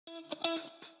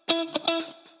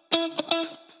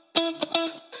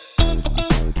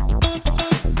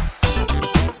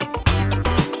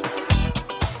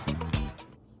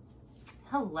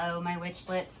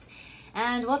Tartlets,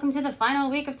 and welcome to the final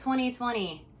week of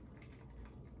 2020.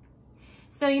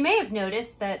 So you may have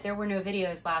noticed that there were no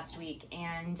videos last week,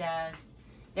 and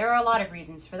there are a lot of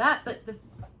reasons for that, but the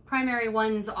primary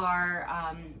ones are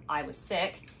I was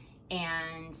sick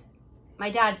and my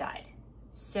dad died.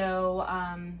 So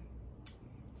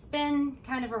it's been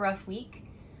kind of a rough week.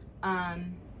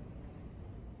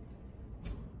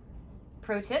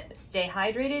 Pro tip, stay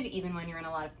hydrated even when you're in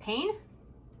a lot of pain,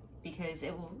 because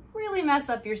it will really mess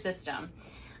up your system.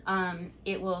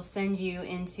 It will send you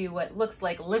into what looks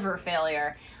like liver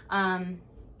failure.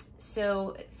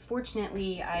 So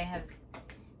fortunately, I have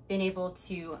been able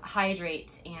to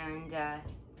hydrate and,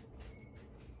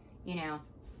 you know,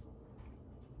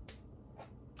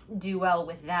 do well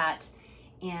with that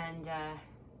and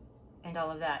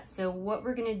all of that. So what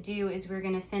we're gonna do is we're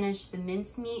gonna finish the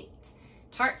mincemeat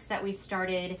tarts that we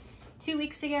started 2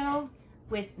 weeks ago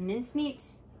with mincemeat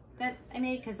that I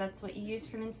made, because that's what you use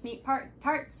for mincemeat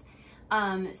tarts.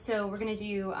 So we're gonna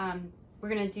do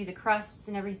the crusts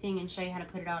and everything and show you how to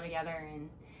put it all together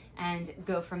and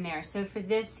go from there. So for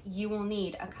this, you will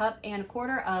need 1.25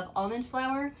 cups of almond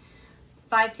flour,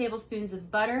 5 tablespoons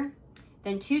of butter,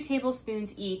 then 2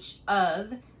 tablespoons each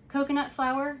of coconut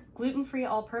flour, gluten-free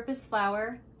all-purpose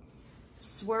flour,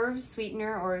 swerve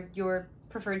sweetener or your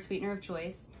preferred sweetener of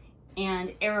choice,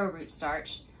 and arrowroot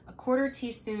starch, 1/4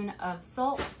 teaspoon of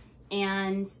salt,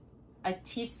 and a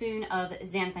teaspoon of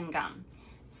xanthan gum.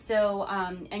 So,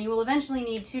 and you will eventually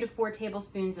need 2 to 4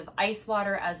 tablespoons of ice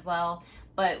water as well,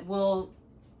 but we'll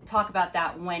talk about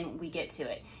that when we get to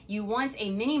it. You want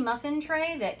a mini muffin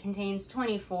tray that contains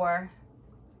 24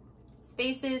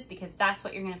 spaces, because that's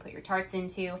what you're going to put your tarts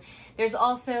into. There's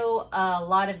also a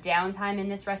lot of downtime in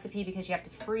this recipe because you have to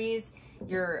freeze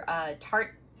your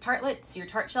tartlets, your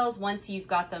tart shells. Once you've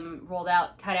got them rolled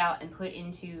out, cut out, and put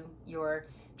into your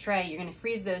tray, you're going to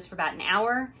freeze those for about an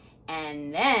hour,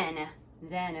 and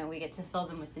then we get to fill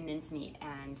them with the mincemeat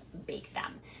and bake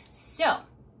them. So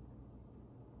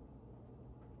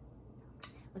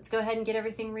let's go ahead and get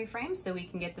everything reframed so we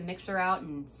can get the mixer out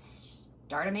and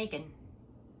start a-making.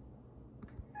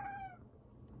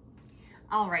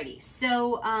 Alrighty,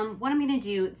 so what I'm gonna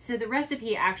do, so the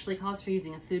recipe actually calls for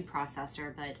using a food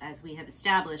processor, but as we have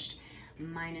established,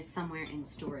 mine is somewhere in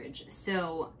storage.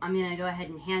 So I'm gonna go ahead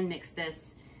and hand mix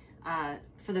this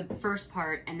for the first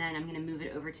part, and then I'm gonna move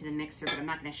it over to the mixer, but I'm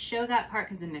not gonna show that part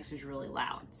because the mixer's really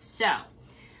loud. So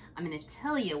I'm gonna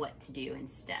tell you what to do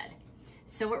instead.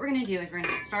 So what we're gonna do is we're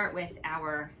gonna start with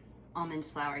our almond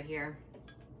flour here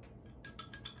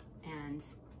and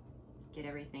get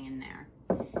everything in there.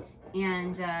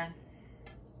 And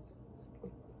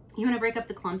you want to break up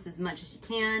the clumps as much as you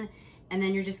can, and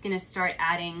then you're just going to start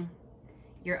adding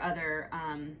your other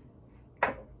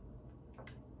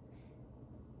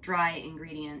dry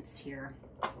ingredients here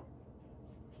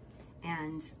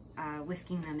and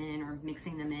whisking them in or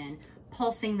mixing them in,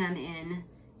 pulsing them in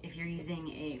if you're using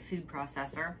a food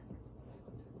processor.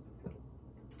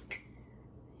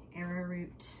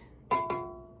 Arrowroot.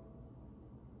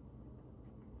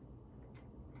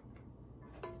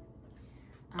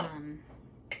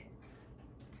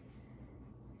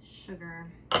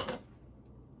 Sugar.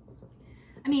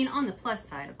 I mean, on the plus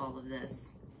side of all of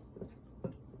this,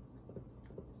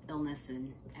 illness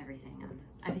and everything,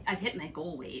 I've hit my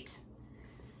goal weight.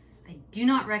 I do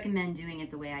not recommend doing it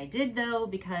the way I did though,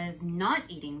 because not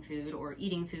eating food or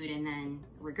eating food and then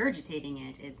regurgitating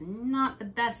it is not the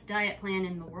best diet plan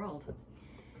in the world.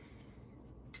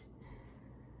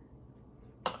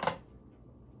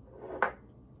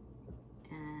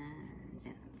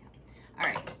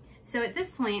 So at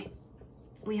this point,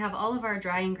 we have all of our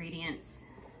dry ingredients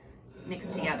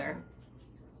mixed together.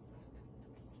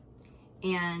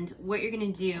 And what you're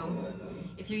gonna do,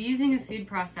 if you're using a food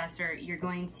processor, you're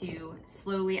going to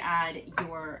slowly add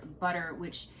your butter,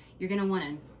 which you're gonna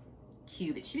wanna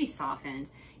cube. It should be softened.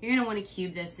 You're gonna wanna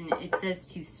cube this, and it says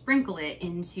to sprinkle it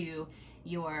into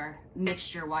your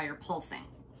mixture while you're pulsing.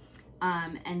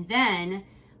 And then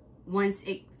once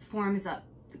it forms up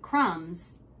the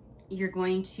crumbs, you're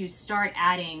going to start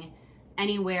adding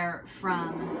anywhere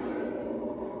from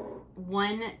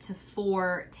 1 to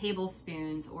 4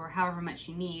 tablespoons, or however much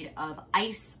you need, of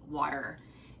ice water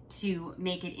to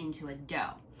make it into a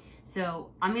dough.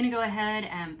 So I'm gonna go ahead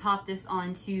and pop this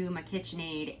onto my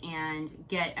KitchenAid and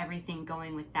get everything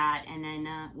going with that, and then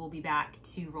we'll be back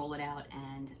to roll it out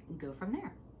and go from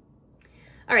there.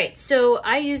 All right, so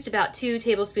I used about 2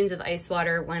 tablespoons of ice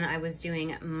water when I was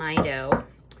doing my dough.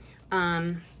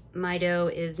 My dough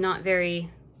is not very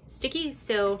sticky,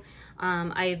 so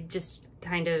I just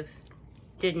kind of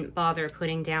didn't bother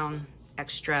putting down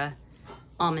extra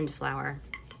almond flour.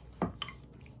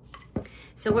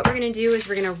 So what we're gonna do is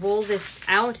we're gonna roll this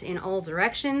out in all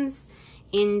directions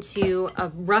into a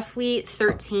roughly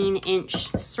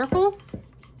 13-inch circle.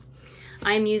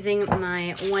 I'm using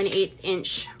my 1/8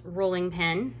 inch rolling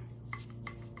pin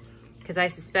because I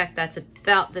suspect that's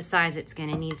about the size it's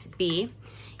gonna need to be.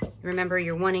 Remember,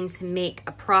 you're wanting to make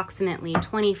approximately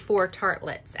 24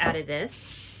 tartlets out of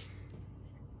this.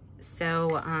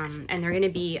 So, and they're gonna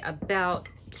be about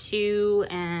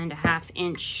 2.5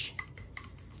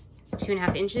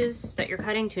 inches that you're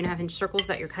cutting, 2.5 inch circles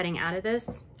that you're cutting out of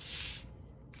this.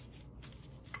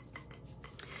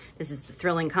 This is the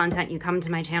thrilling content you come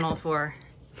to my channel for.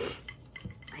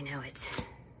 I know it.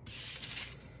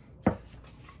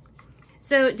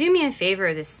 So do me a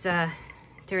favor this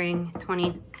during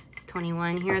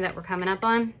 2021 here that we're coming up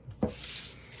on.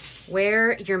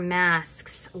 Wear your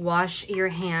masks, wash your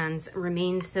hands,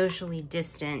 remain socially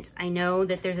distant. I know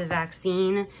that there's a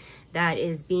vaccine that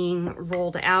is being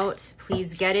rolled out.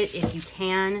 Please get it if you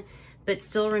can, but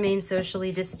still remain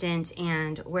socially distant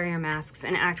and wear your masks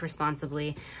and act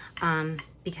responsibly,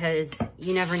 because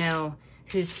you never know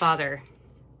whose father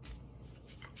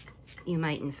you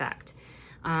might infect.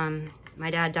 My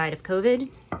dad died of COVID,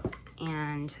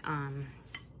 and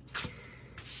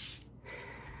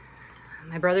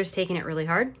my brother's taking it really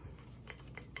hard.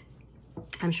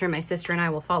 I'm sure my sister and I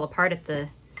will fall apart at the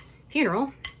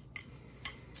funeral,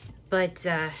 but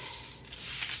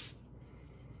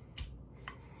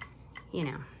you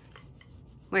know,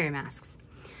 wear your masks.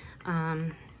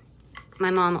 My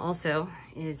mom also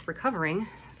is recovering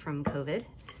from COVID,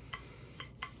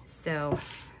 so,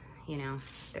 you know,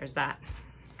 there's that.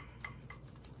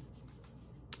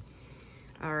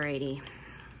 Alrighty.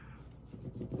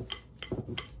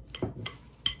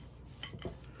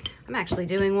 I'm actually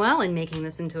doing well in making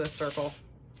this into a circle.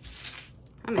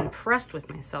 I'm impressed with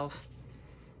myself.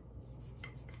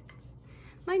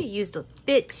 Might have used a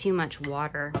bit too much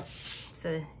water.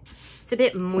 It's a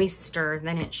bit moister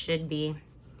than it should be,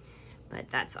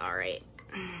 but that's all right.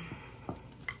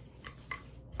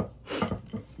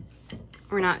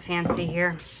 We're not fancy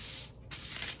here.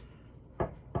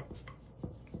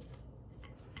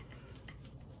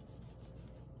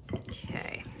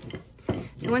 Okay.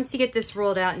 So once you get this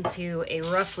rolled out into a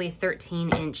roughly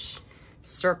 13-inch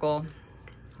circle,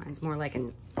 mine's more like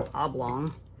an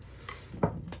oblong.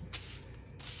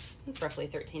 It's roughly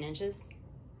 13 inches.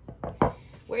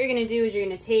 What you're gonna do is you're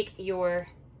gonna take your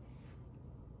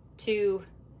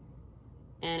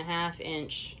 2.5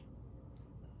 inch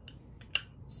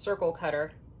circle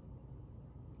cutter,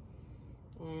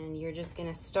 and you're just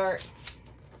gonna start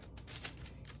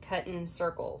cutting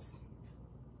circles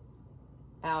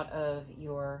out of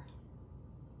your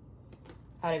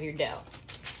dough.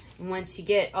 And once you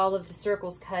get all of the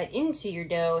circles cut into your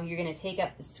dough, you're gonna take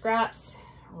up the scraps,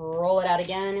 roll it out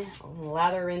again,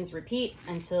 lather, rinse, repeat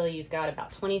until you've got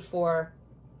about 24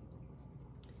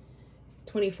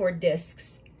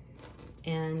 discs,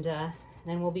 and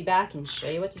then we'll be back and show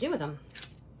you what to do with them.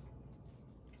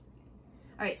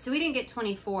 All right, so we didn't get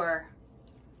 24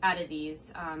 out of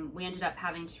these. We ended up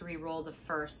having to re-roll the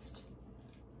first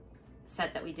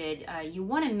set that we did. You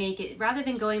want to make it, rather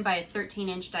than going by a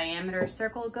 13-inch diameter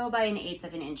circle, go by 1/8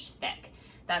 of an inch thick.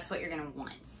 That's what you're going to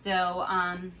want. So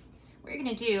what you're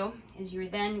going to do is you're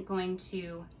then going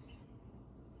to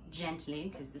gently,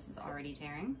 because this is already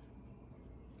tearing,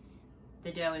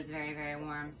 the dough is very, very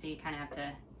warm, so you kind of have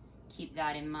to keep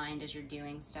that in mind as you're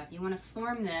doing stuff. You want to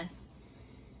form this,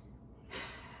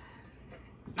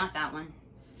 not that one.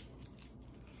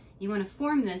 You want to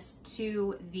form this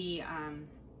to the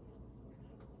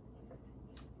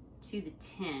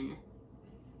tin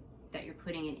that you're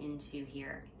putting it into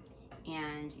here,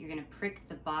 and you're going to prick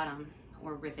the bottom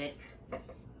or rip it.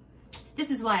 This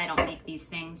is why I don't make these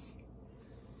things.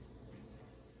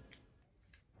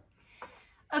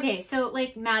 Okay, so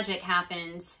like magic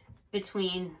happened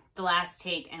between the last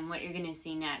take and what you're gonna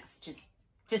see next.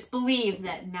 Just believe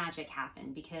that magic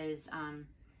happened, because I'm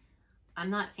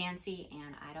not fancy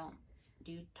and I don't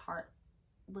do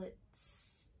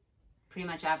tartlets pretty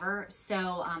much ever.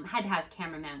 So had to have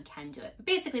cameraman Ken do it. But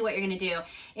basically what you're gonna do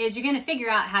is you're gonna figure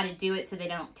out how to do it so they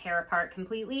don't tear apart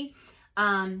completely.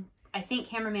 I think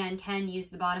cameraman Ken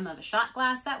used the bottom of a shot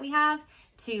glass that we have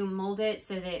to mold it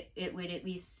so that it would at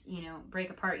least, you know, break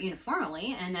apart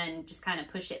uniformly, and then just kind of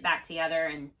push it back together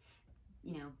and,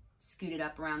 you know, scoot it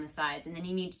up around the sides. And then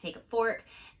you need to take a fork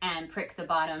and prick the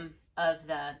bottom of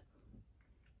the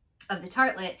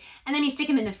tartlet, and then you stick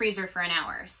them in the freezer for an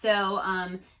hour. So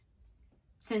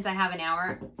since I have an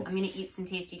hour, I'm gonna eat some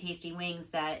tasty, tasty wings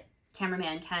that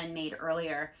cameraman Ken made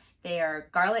earlier. They are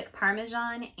garlic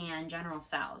parmesan and General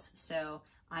Tso's. So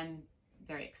I'm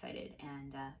very excited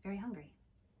and very hungry.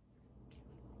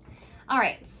 All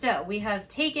right, so we have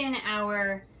taken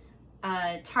our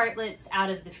tartlets out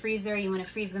of the freezer. You want to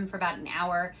freeze them for about an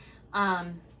hour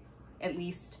at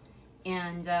least.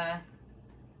 And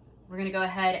we're gonna go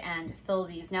ahead and fill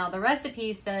these. Now the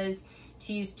recipe says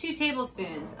to use 2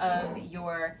 tablespoons of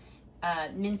your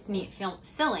mincemeat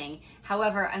filling.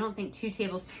 However, I don't think 2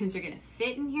 tablespoons are gonna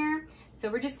fit in here. So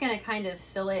we're just gonna kind of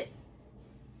fill it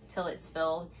till it's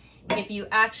filled. If you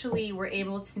actually were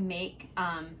able to make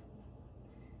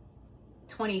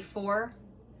 24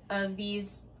 of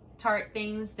these tart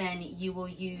things, then you will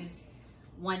use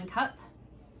 1 cup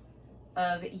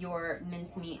of your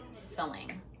mincemeat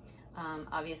filling.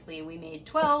 Obviously we made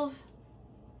 12,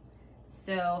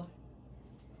 so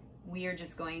we are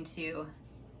just going to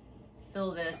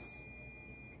fill this.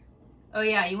 Oh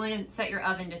yeah, you want to set your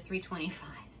oven to 325.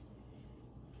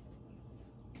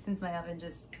 Since my oven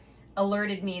just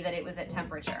alerted me that it was at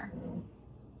temperature.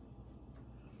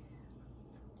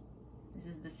 This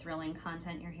is the thrilling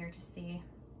content you're here to see.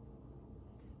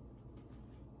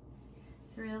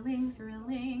 Thrilling,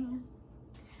 thrilling.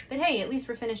 But hey, at least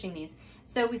we're finishing these.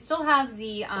 So we still have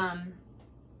the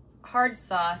hard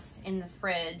sauce in the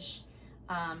fridge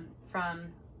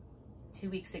from 2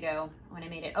 weeks ago when I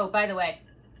made it. Oh, by the way,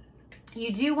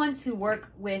 you do want to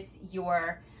work with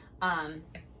your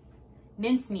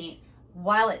mincemeat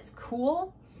while it's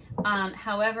cool.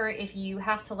 However, if you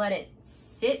have to let it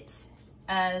sit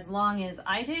as long as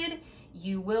I did,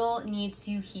 you will need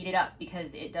to heat it up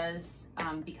because it does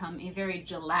become a very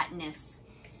gelatinous,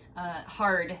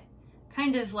 hard,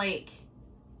 kind of like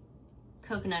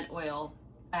coconut oil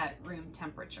at room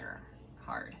temperature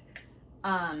hard.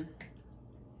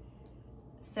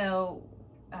 So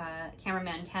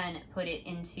cameraman Ken put it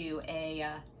into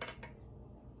a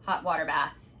hot water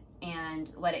bath and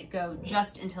let it go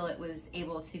just until it was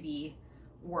able to be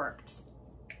worked,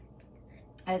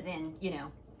 as in, you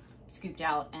know, scooped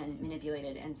out and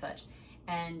manipulated and such.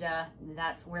 And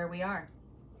that's where we are.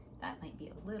 That might be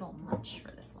a little much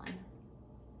for this one.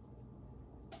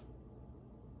 Put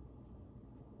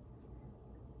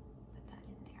that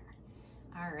in there.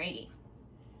 Alrighty.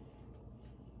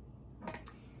 I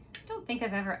don't think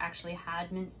I've ever actually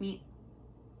had mincemeat.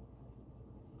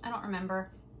 I don't remember.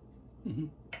 Mm-hmm.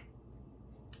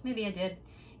 Maybe I did.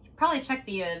 Probably check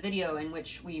the video in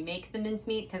which we make the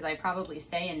mincemeat, because I probably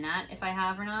say in that if I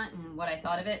have or not and what I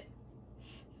thought of it.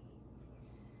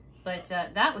 But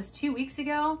that was 2 weeks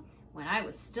ago when I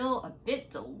was still a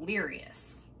bit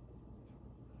delirious.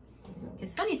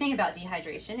 Because funny thing about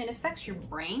dehydration, it affects your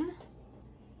brain.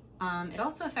 It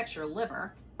also affects your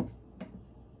liver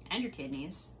and your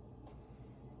kidneys,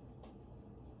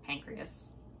 pancreas,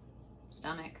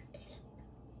 stomach.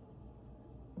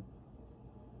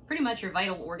 Pretty much your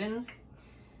vital organs.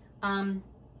 All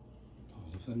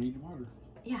if I need water.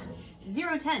 Yeah,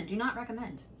 0-10, do not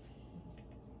recommend.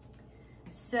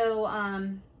 So,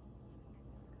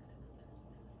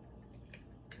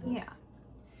 yeah.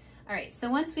 All right, so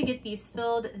once we get these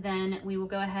filled, then we will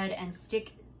go ahead and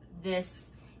stick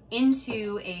this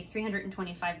into a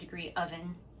 325-degree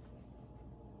oven.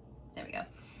 There we go.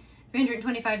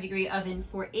 325-degree oven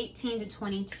for 18 to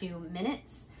 22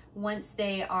 minutes. Once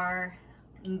they are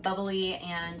bubbly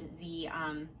and the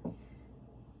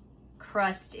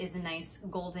crust is a nice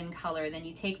golden color, then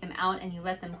you take them out and you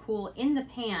let them cool in the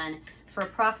pan for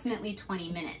approximately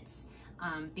 20 minutes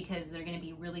because they're going to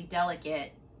be really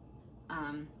delicate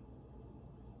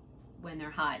when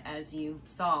they're hot, as you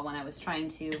saw when I was trying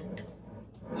to,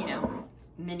 you know,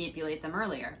 manipulate them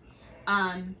earlier.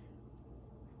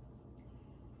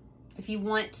 If you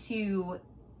want to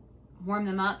warm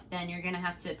them up, then you're gonna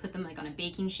have to put them like on a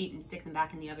baking sheet and stick them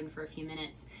back in the oven for a few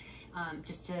minutes,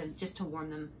 just to warm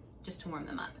them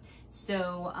up.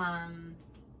 So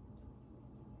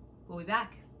we'll be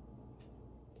back.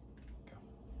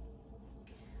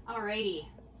 Alrighty,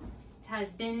 it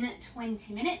has been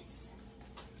 20 minutes.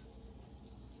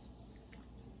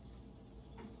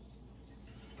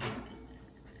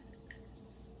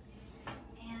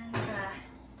 And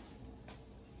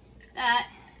that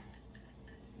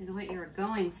is what you're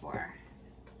going for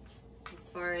as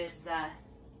far as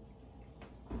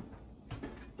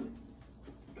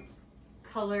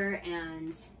color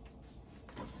and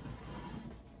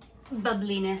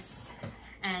bubbliness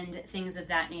and things of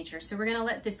that nature. So we're gonna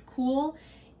let this cool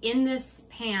in this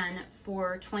pan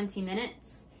for 20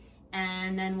 minutes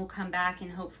and then we'll come back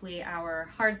and hopefully our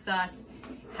hard sauce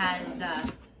has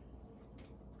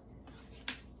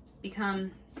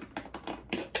become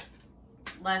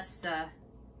less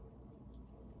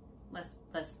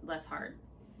hard,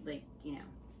 like, you know,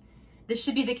 this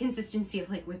should be the consistency of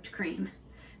like whipped cream.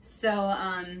 So,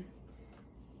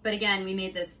 but again, we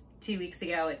made this 2 weeks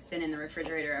ago. It's been in the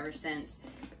refrigerator ever since.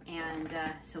 And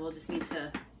so we'll just need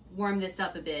to warm this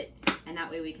up a bit, and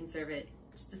that way we can serve it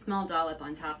just a small dollop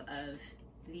on top of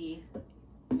the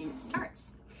minced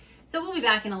tarts. So we'll be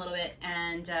back in a little bit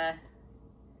and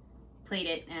plate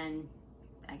it and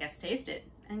I guess taste it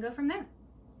and go from there.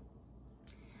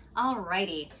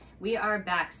 Alrighty, we are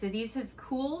back. So these have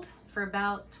cooled for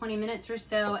about 20 minutes or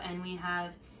so, and we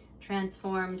have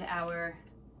transformed our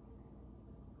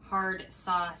hard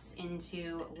sauce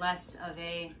into less of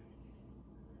a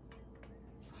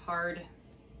hard,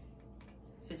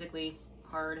 physically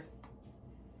hard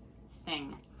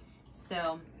thing.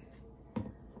 So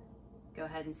go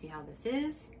ahead and see how this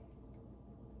is.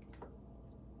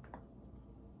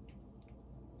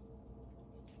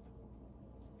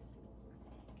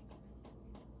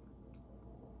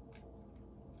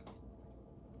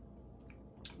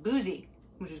 Boozy,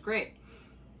 which is great.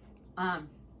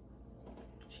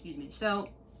 Excuse me. So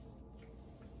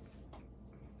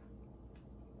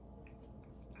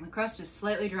the crust is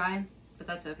slightly dry, but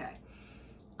that's okay.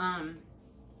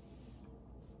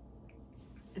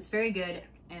 It's very good,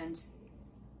 and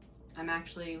I'm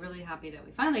actually really happy that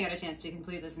we finally got a chance to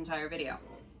complete this entire video.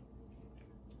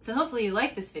 So hopefully you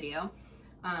liked this video.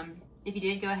 If you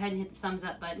did, go ahead and hit the thumbs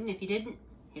up button. If you didn't,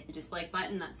 hit the dislike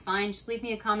button. That's fine. Just leave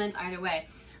me a comment either way.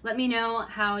 Let me know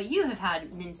how you have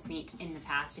had mincemeat in the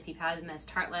past. If you've had them as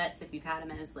tartlets, if you've had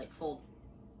them as like full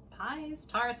pies,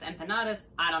 tarts, empanadas,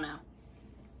 I don't know.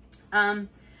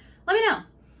 Let me know.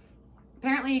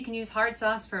 Apparently you can use hard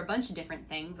sauce for a bunch of different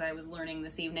things, I was learning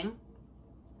this evening.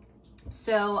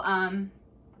 So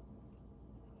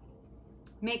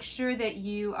make sure that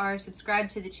you are subscribed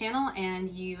to the channel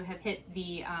and you have hit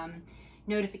the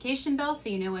notification bell so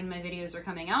you know when my videos are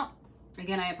coming out.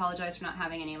 Again, I apologize for not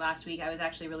having any last week. I was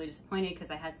actually really disappointed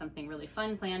because I had something really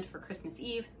fun planned for Christmas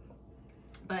Eve,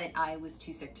 but I was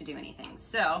too sick to do anything.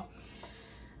 So,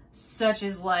 such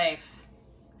is life.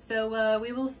 So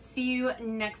we will see you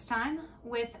next time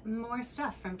with more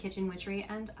stuff from Kitchen Witchery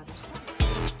and other stuff.